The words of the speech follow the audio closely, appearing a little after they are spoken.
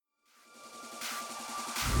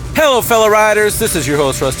Hello, fellow riders. This is your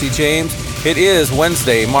host, Rusty James. It is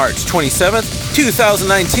Wednesday, March 27th,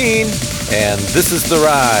 2019, and this is The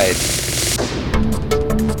Ride.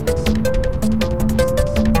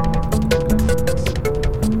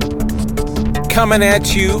 Coming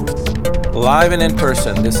at you live and in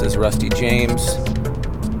person. This is Rusty James,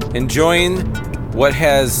 enjoying what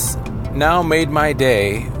has now made my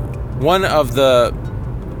day one of the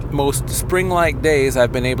most spring-like days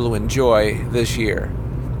I've been able to enjoy this year.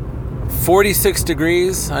 46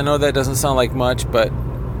 degrees, I know that doesn't sound like much, but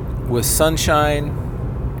with sunshine,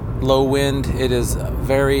 low wind, it is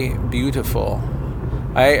very beautiful.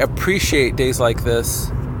 I appreciate days like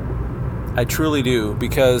this. I truly do,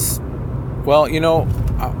 because, well, you know,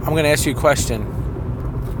 I'm going to ask you a question.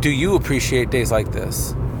 Do you appreciate days like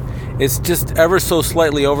this? It's just ever so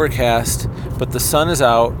slightly overcast, but the sun is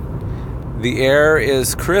out. The air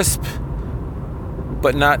is crisp,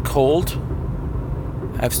 but not cold.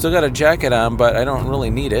 I've still got a jacket on, but I don't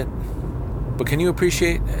really need it. But can you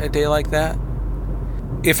appreciate a day like that?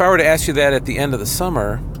 If I were to ask you that at the end of the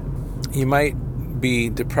summer, you might be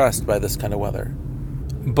depressed by this kind of weather.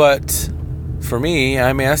 But for me,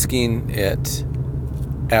 I'm asking it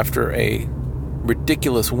after a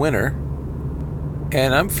ridiculous winter,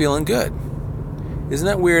 and I'm feeling good. Isn't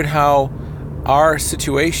that weird how our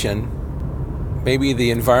situation, maybe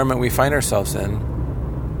the environment we find ourselves in,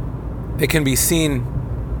 it can be seen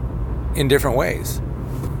in different ways.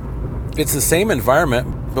 It's the same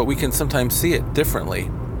environment, but we can sometimes see it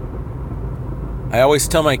differently. I always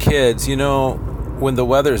tell my kids, you know, when the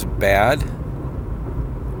weather's bad,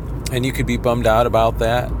 and you could be bummed out about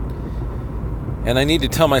that, and I need to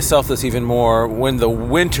tell myself this even more, when the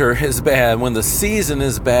winter is bad, when the season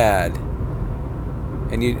is bad,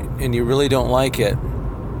 and you really don't like it,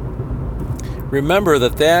 remember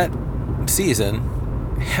that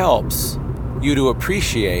season helps you to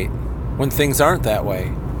appreciate when things aren't that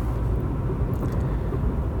way.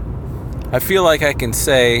 I feel like I can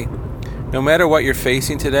say, no matter what you're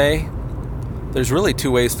facing today, there's really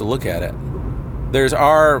two ways to look at it. There's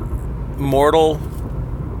our mortal,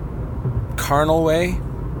 carnal way,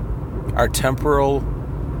 our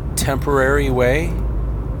temporary way,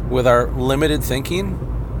 with our limited thinking,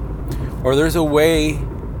 or there's a way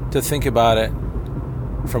to think about it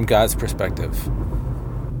from God's perspective.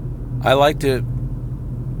 I like to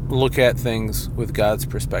look at things with God's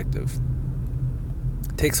perspective.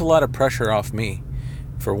 It takes a lot of pressure off me.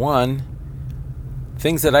 For one,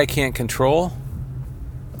 things that I can't control,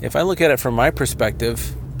 if I look at it from my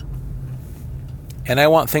perspective and I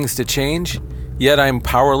want things to change, yet I'm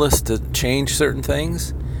powerless to change certain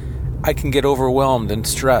things, I can get overwhelmed and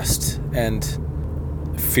stressed and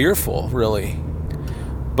fearful, really.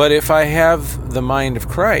 But if I have the mind of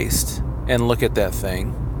Christ and look at that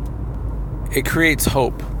thing, it creates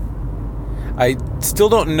hope. I still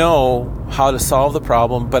don't know how to solve the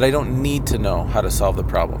problem, but I don't need to know how to solve the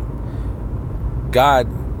problem. God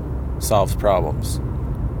solves problems,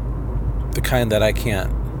 the kind that I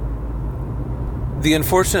can't. The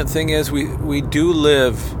unfortunate thing is we do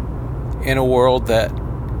live in a world that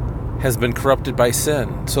has been corrupted by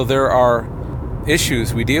sin. So there are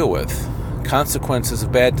issues we deal with, consequences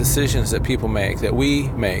of bad decisions that people make, that we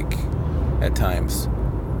make at times.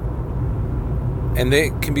 And they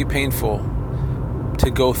can be painful to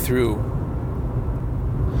go through.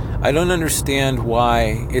 I don't understand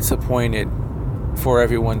why it's appointed for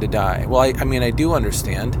everyone to die. Well, I do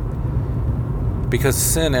understand, because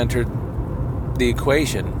sin entered the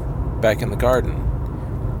equation back in the garden.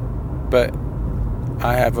 But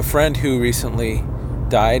I have a friend who recently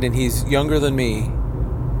died, and he's younger than me,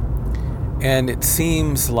 and it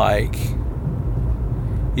seems like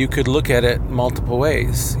you could look at it multiple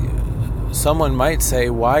ways. Someone might say,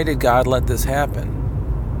 why did God let this happen?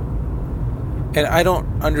 And I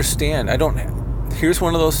don't understand. Here's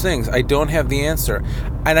one of those things. I don't have the answer.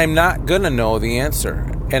 And I'm not going to know the answer.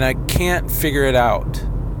 And I can't figure it out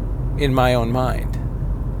in my own mind.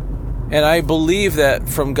 And I believe that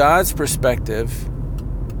from God's perspective,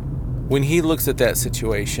 when He looks at that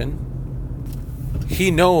situation, He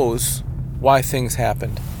knows why things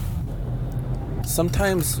happened.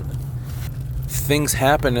 Sometimes things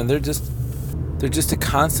happen and they're just a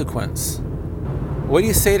consequence. What do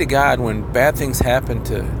you say to God when bad things happen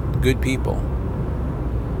to good people?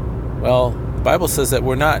 Well, the Bible says that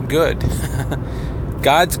we're not good.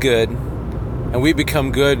 God's good, and we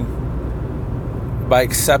become good by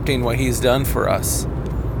accepting what He's done for us.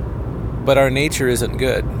 But our nature isn't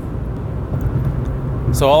good.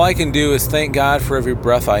 So all I can do is thank God for every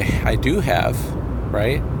breath I do have,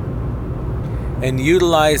 right? And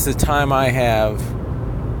utilize the time I have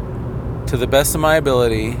to the best of my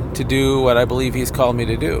ability to do what I believe He's called me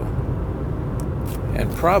to do. And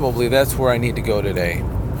probably that's where I need to go today.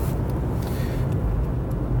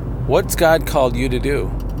 What's God called you to do?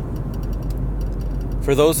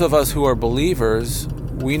 For those of us who are believers,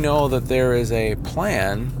 we know that there is a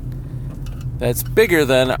plan that's bigger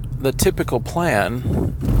than the typical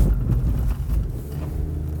plan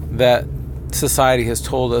that society has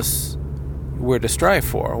told us we're to strive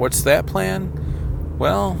for. What's that plan?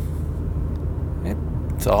 Well,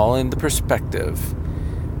 it's all in the perspective.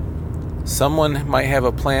 Someone might have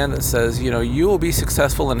a plan that says, you will be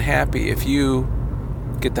successful and happy if you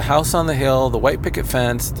get the house on the hill, the white picket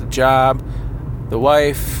fence, the job, the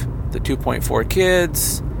wife, the 2.4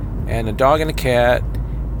 kids, and a dog and a cat,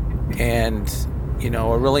 and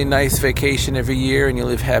a really nice vacation every year, and you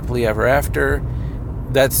live happily ever after.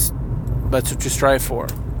 That's what you strive for.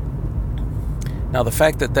 Now, the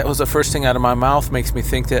fact that was the first thing out of my mouth makes me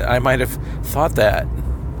think that I might have thought that.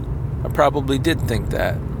 I probably did think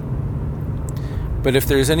that. But if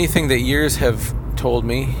there's anything that years have told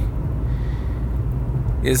me,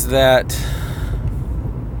 is that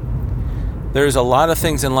there's a lot of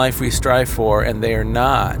things in life we strive for, and they are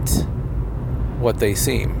not what they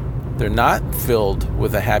seem. They're not filled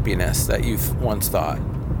with the happiness that you once thought.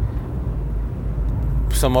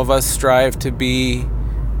 Some of us strive to be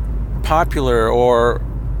popular or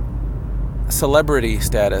celebrity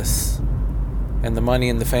status and the money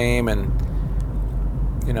and the fame, and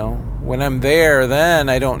when I'm there, then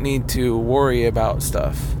I don't need to worry about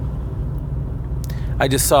stuff. I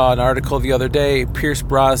just saw an article the other day. Pierce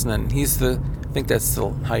Brosnan, I think that's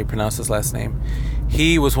how you pronounce his last name.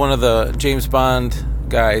 He was one of the James Bond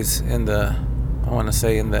guys in the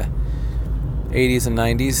 80s and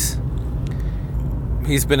 90s.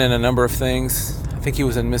 He's been in a number of things. I think he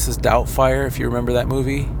was in Mrs. Doubtfire, if you remember that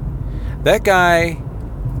movie. That guy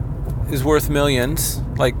is worth millions,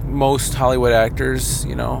 like most Hollywood actors.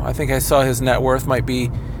 I think I saw his net worth might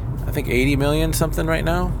be, 80 million something right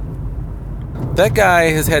now. That guy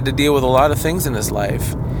has had to deal with a lot of things in his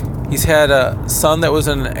life. He's had a son that was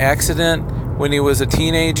in an accident when he was a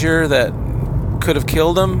teenager that could have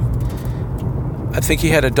killed him. I think he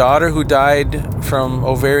had a daughter who died from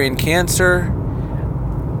ovarian cancer.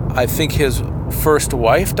 I think his first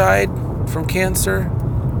wife died from cancer.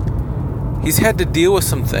 He's had to deal with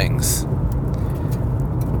some things.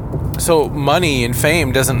 So money and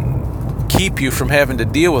fame doesn't keep you from having to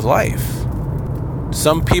deal with life.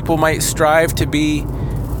 Some people might strive to be,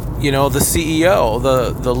 the CEO,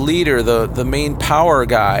 the leader, the main power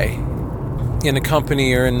guy in a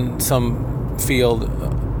company or in some field.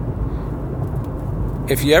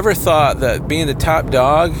 If you ever thought that being the top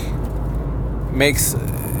dog makes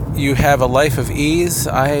you have a life of ease,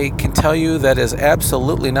 I can tell you that is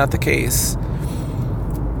absolutely not the case.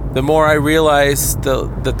 The more I realize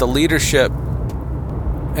that the leadership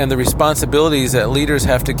and the responsibilities that leaders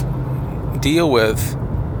have to deal with,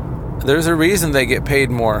 there's a reason they get paid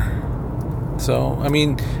more. So,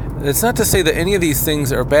 it's not to say that any of these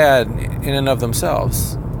things are bad in and of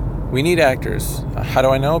themselves. We need actors. How do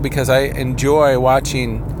I know? Because I enjoy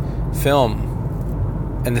watching film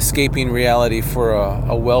and escaping reality for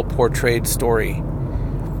a well-portrayed story.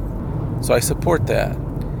 So I support that.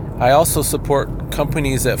 I also support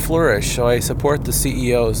companies that flourish, so I support the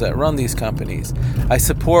CEOs that run these companies. I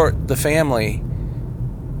support the family.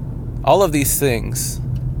 All of these things.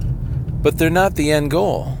 But they're not the end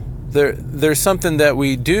goal. There's something that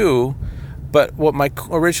we do, but what my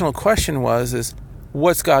original question is,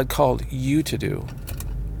 what's God called you to do?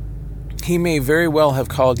 He may very well have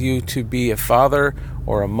called you to be a father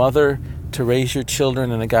or a mother, to raise your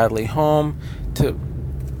children in a godly home, to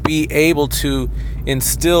be able to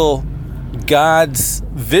instill God's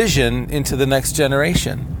vision into the next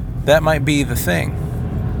generation. That might be the thing.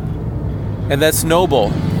 And that's noble.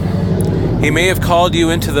 He may have called you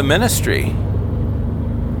into the ministry,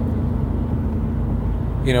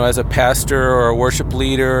 as a pastor or a worship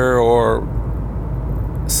leader or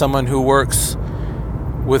someone who works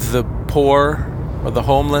with the poor or the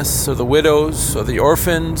homeless or the widows or the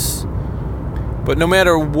orphans. But no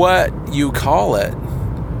matter what you call it,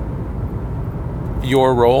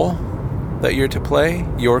 your role that you're to play,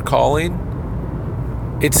 your calling,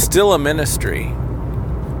 it's still a ministry.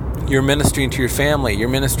 You're ministering to your family. You're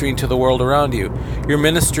ministering to the world around you. You're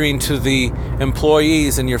ministering to the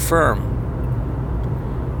employees in your firm.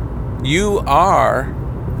 You are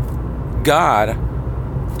God,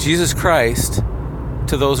 Jesus Christ,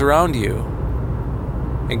 to those around you.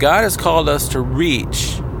 And God has called us to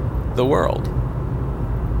reach the world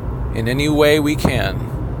in any way we can.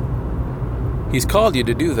 He's called you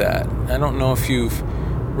to do that. I don't know if you've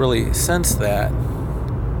really sense that.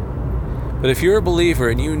 But if you're a believer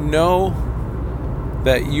and you know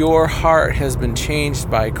that your heart has been changed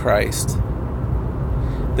by Christ,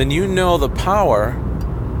 then you know the power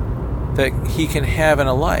that He can have in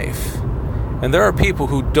a life. And there are people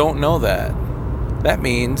who don't know that. That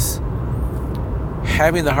means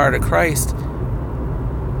having the heart of Christ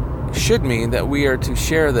should mean that we are to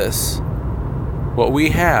share this, what we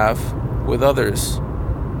have, with others.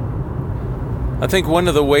 I think one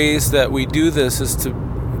of the ways that we do this is to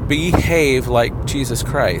behave like Jesus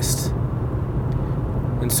Christ.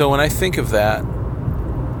 And so when I think of that,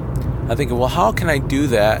 I think, well, how can I do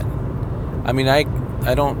that? I mean, I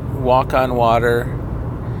don't walk on water.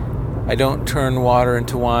 I don't turn water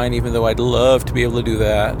into wine, even though I'd love to be able to do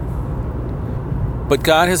that. But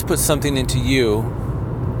God has put something into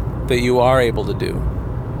you that you are able to do.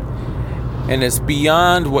 And it's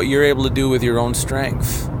beyond what you're able to do with your own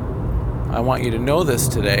strength. I want you to know this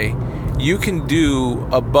today. You can do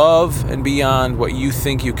above and beyond what you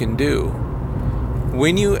think you can do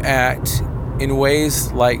when you act in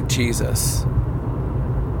ways like Jesus.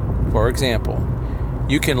 For example,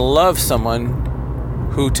 you can love someone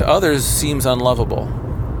who to others seems unlovable.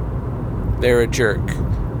 They're a jerk.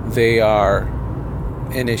 They are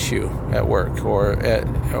an issue at work or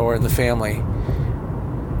in the family.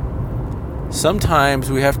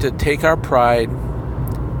 Sometimes we have to take our pride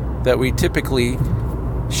that we typically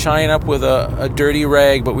shine up with a dirty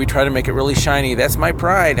rag, but we try to make it really shiny. That's my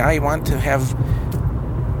pride. I want to have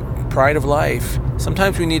pride of life.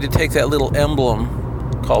 Sometimes we need to take that little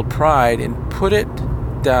emblem called pride and put it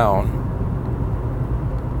down.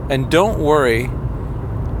 And don't worry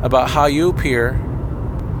about how you appear,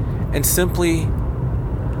 and simply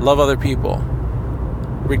love other people,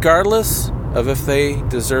 regardless of if they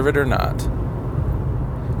deserve it or not.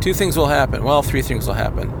 Two things will happen. Well, three things will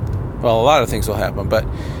happen. Well, a lot of things will happen, but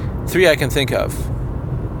three I can think of.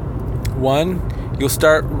 One, you'll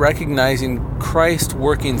start recognizing Christ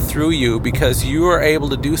working through you because you are able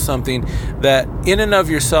to do something that in and of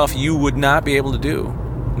yourself you would not be able to do.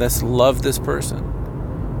 That's love this person.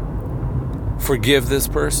 Forgive this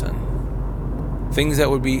person. Things that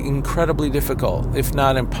would be incredibly difficult, if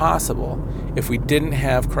not impossible, if we didn't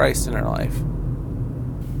have Christ in our life.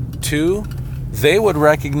 Two, they would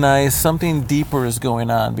recognize something deeper is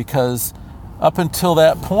going on, because up until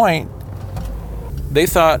that point, they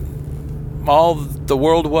thought all the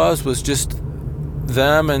world was just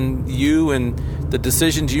them and you and the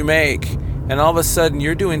decisions you make. And all of a sudden,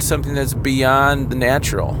 you're doing something that's beyond the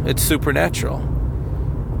natural. It's supernatural.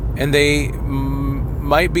 And they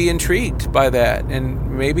might be intrigued by that,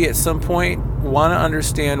 and maybe at some point want to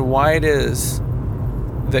understand why it is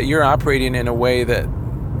that you're operating in a way that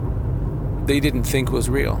they didn't think was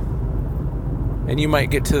real. And you might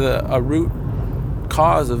get to a root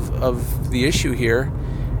cause of the issue here,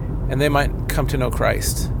 and they might come to know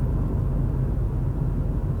Christ.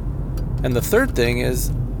 And the third thing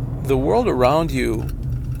is, the world around you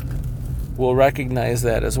will recognize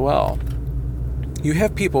that as well. You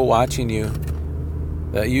have people watching you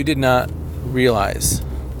that you did not realize.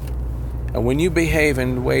 And when you behave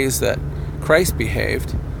in ways that Christ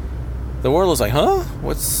behaved, the world is like, huh?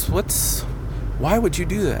 Why would you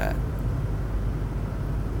do that?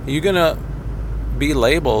 You're going to be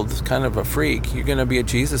labeled kind of a freak. You're going to be a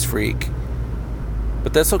Jesus freak.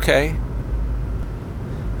 But that's okay.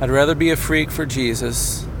 I'd rather be a freak for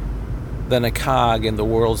Jesus than a cog in the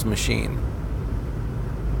world's machine.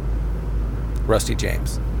 Rusty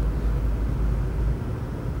James.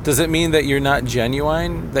 Does it mean that you're not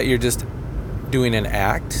genuine? That you're just doing an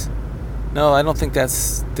act? No, I don't think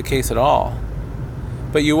that's the case at all.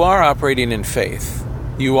 But you are operating in faith.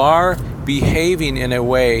 You are behaving in a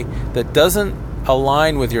way that doesn't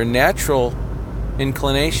align with your natural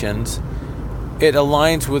inclinations. It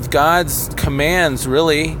aligns with God's commands,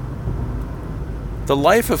 really. The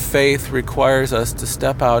life of faith requires us to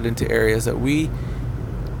step out into areas that we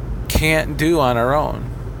can't do on our own.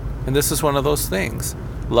 And this is one of those things.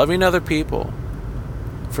 Loving other people,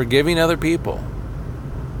 forgiving other people,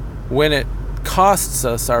 when it costs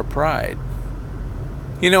us our pride.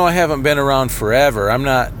 You know, I haven't been around forever. I'm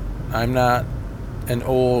not an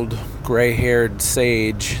old gray-haired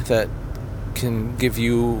sage that can give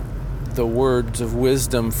you the words of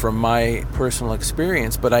wisdom from my personal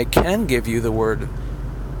experience, but I can give you the word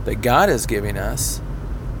that God is giving us.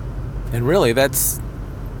 And really,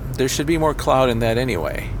 there should be more cloud in that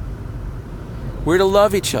anyway. We're to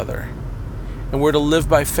love each other, and we're to live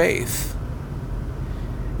by faith.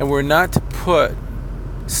 And we're not to put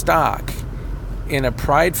stock in a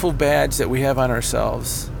prideful badge that we have on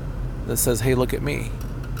ourselves that says, hey, look at me.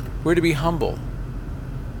 We're to be humble.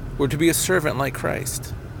 We're to be a servant like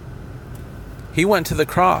Christ. He went to the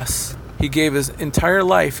cross. He gave his entire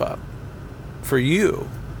life up for you.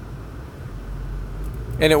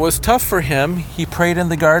 And it was tough for him. He prayed in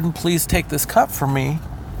the garden, please take this cup from me.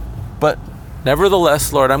 But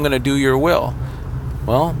nevertheless, Lord, I'm going to do your will.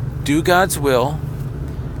 Well, do God's will.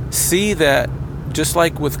 See that, just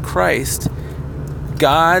like with Christ,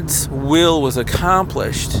 God's will was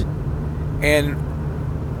accomplished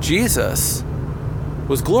and Jesus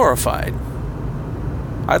was glorified.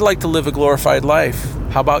 I'd like to live a glorified life.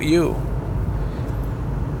 How about you?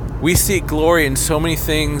 We seek glory in so many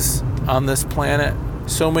things on this planet,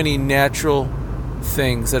 so many natural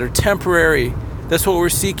things that are temporary. That's what we're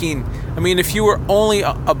seeking. I mean, if you were only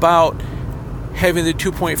about having the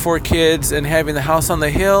 2.4 kids and having the house on the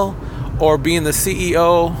hill, or being the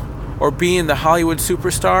CEO, or being the Hollywood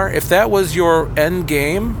superstar, if that was your end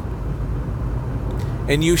game,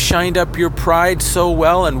 and you shined up your pride so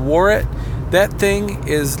well and wore it, that thing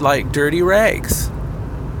is like dirty rags.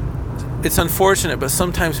 It's unfortunate, but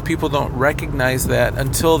sometimes people don't recognize that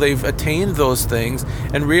until they've attained those things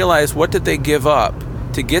and realize what did they give up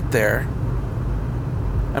to get there.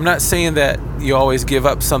 I'm not saying that you always give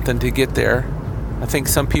up something to get there. I think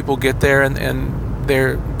some people get there and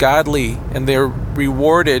they're godly and they're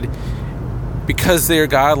rewarded because they're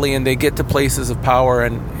godly and they get to places of power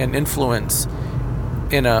and influence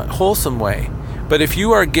in a wholesome way. But if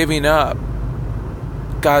you are giving up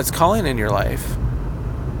God's calling in your life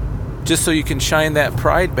just so you can shine that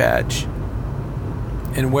pride badge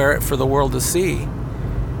and wear it for the world to see,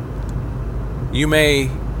 you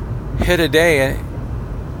may hit a day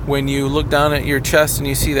when you look down at your chest and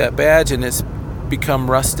you see that badge and it's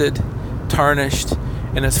become rusted, tarnished,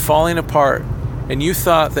 and it's falling apart, and you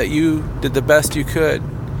thought that you did the best you could.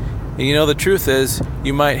 And you know, the truth is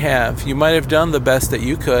you might have done the best that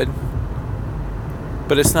you could,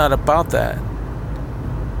 but it's not about that.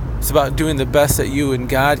 It's about doing the best that you and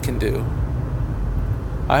God can do.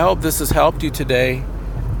 I hope this has helped you today.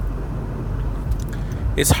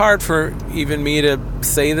 It's hard for even me to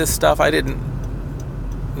say this stuff. I didn't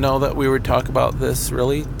know that we would talk about this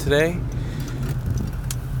really today.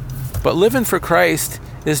 But living for Christ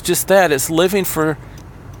is just that. It's living for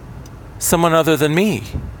someone other than me,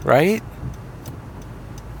 right?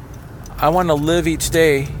 I want to live each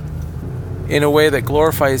day in a way that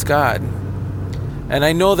glorifies God. And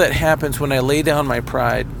I know that happens when I lay down my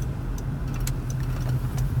pride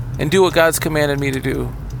and do what God's commanded me to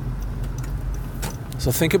do.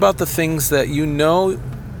 So think about the things that you know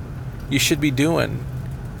you should be doing.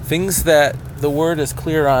 Things that the Word is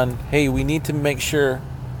clear on. Hey, we need to make sure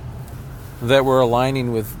that we're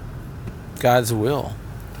aligning with God's will.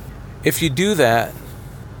 If you do that,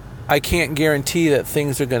 I can't guarantee that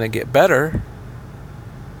things are going to get better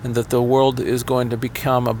and that the world is going to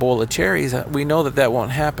become a bowl of cherries. We know that that won't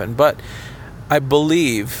happen. But I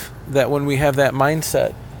believe that when we have that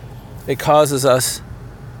mindset, it causes us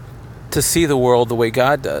to see the world the way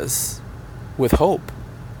God does, with hope.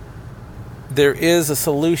 There is a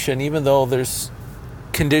solution, even though there's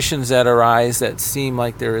conditions that arise that seem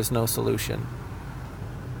like there is no solution.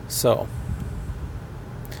 So,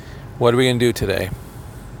 what are we going to do today?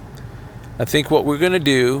 I think what we're going to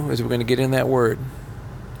do is we're going to get in that Word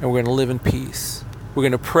and we're going to live in peace. We're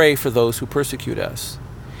going to pray for those who persecute us.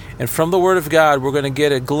 And from the Word of God, we're going to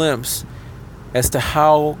get a glimpse as to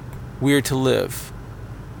how we're to live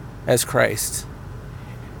as Christ.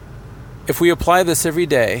 If we apply this every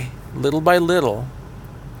day, little by little,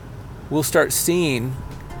 we'll start seeing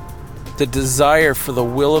the desire for the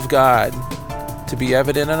will of God to be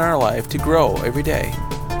evident in our life, to grow every day.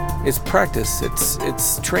 It's practice,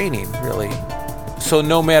 it's training, really. So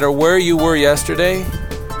no matter where you were yesterday,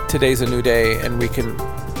 today's a new day, and we can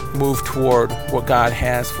move toward what God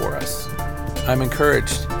has for us. I'm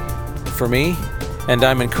encouraged for me, and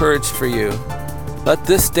I'm encouraged for you. Let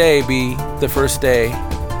this day be the first day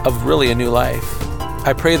of really a new life.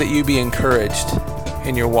 I pray that you be encouraged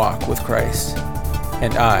in your walk with Christ,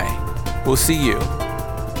 and I will see you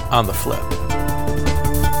on the flip.